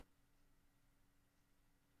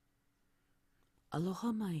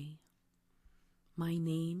Aloha mai. My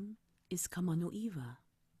name is Kamanuiwa.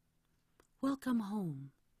 Welcome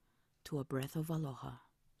home to a breath of aloha.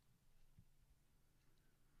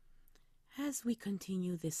 As we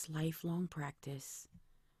continue this lifelong practice,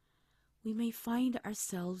 we may find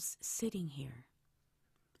ourselves sitting here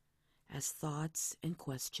as thoughts and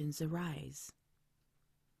questions arise,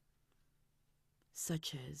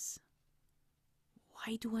 such as,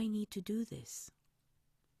 why do I need to do this?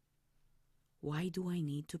 Why do I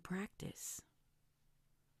need to practice?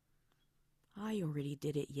 I already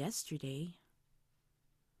did it yesterday.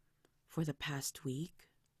 For the past week,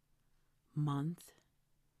 month,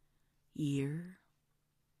 year,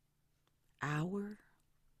 hour,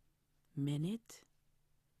 minute,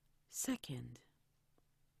 second.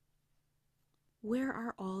 Where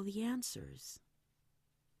are all the answers?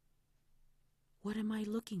 What am I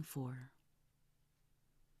looking for?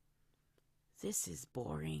 This is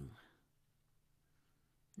boring.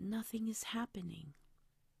 Nothing is happening.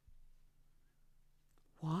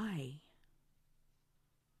 Why?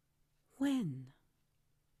 When?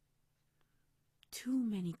 Too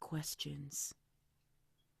many questions.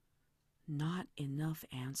 Not enough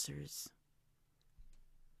answers.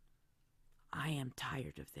 I am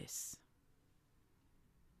tired of this.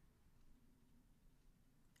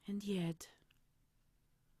 And yet,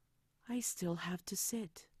 I still have to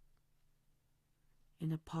sit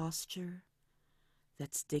in a posture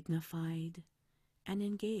that's dignified and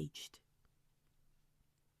engaged.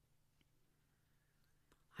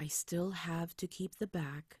 I still have to keep the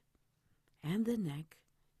back and the neck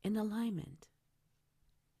in alignment.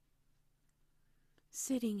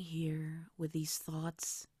 Sitting here with these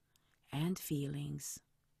thoughts and feelings,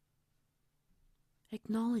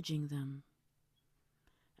 acknowledging them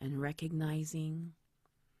and recognizing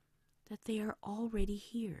that they are already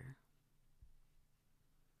here.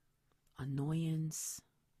 Annoyance,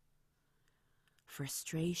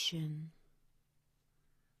 frustration,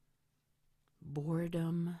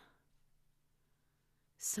 boredom,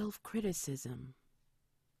 self-criticism,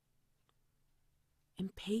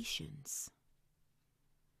 impatience,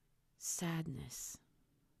 sadness.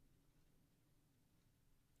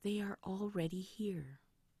 They are already here.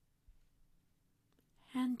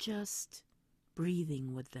 And just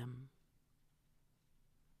breathing with them.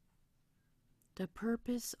 The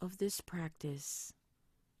purpose of this practice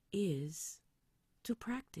is to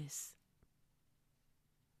practice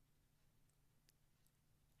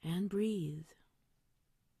and breathe.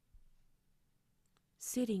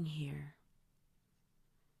 Sitting here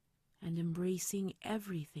and embracing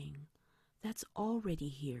everything that's already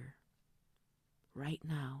here right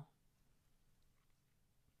now.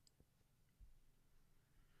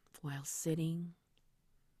 While sitting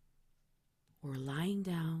or lying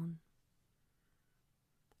down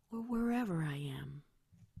or wherever I am,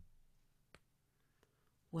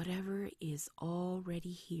 whatever is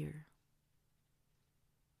already here,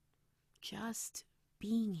 just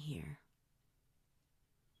being here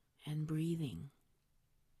and breathing.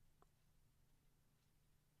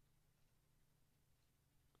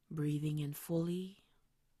 Breathing in fully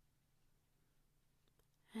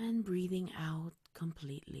and breathing out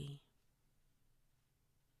completely.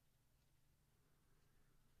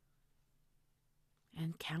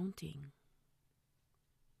 And counting.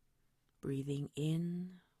 Breathing in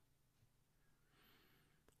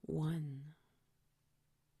 1.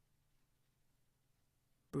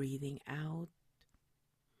 Breathing out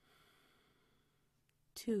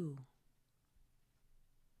 2.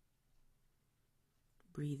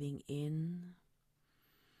 Breathing in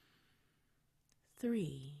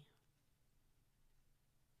 3.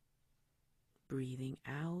 Breathing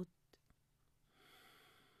out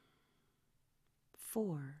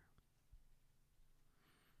 4.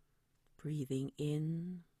 Breathing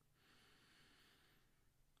in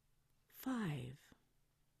 5.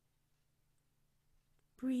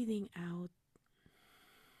 Breathing out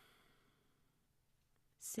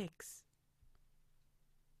 6.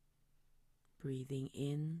 Breathing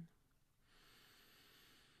in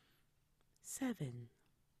 7.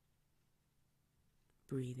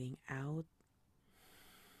 Breathing out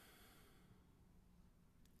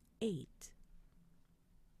 8.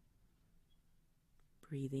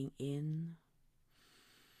 Breathing in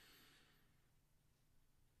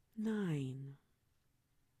 9.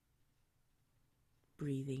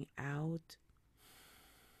 Breathing out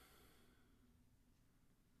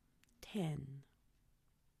 10.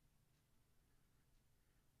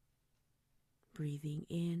 Breathing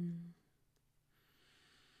in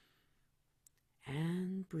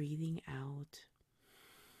and breathing out.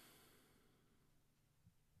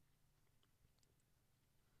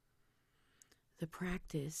 The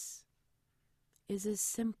practice is as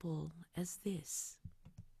simple as this,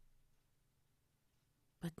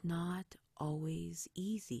 but not always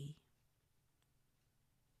easy.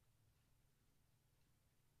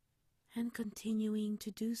 And continuing to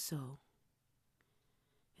do so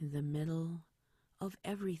in the middle of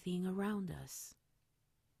everything around us.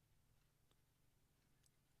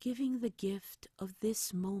 Giving the gift of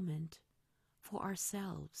this moment for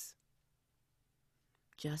ourselves,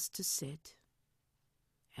 just to sit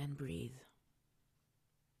and breathe.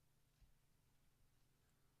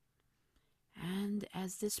 And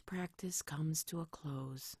as this practice comes to a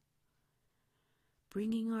close,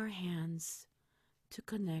 bringing our hands to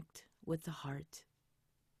connect with the heart,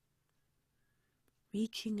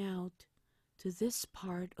 reaching out to this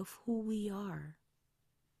part of who we are,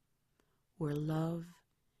 where love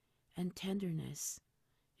and tenderness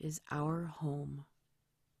is our home.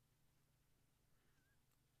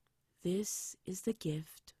 This is the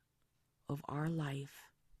gift of our life,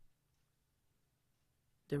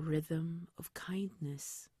 the rhythm of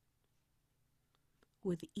kindness,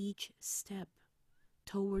 with each step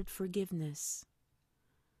toward forgiveness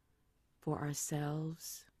for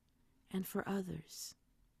ourselves and for others,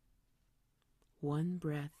 one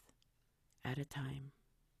breath at a time.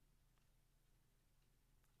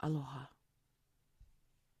 Aloha.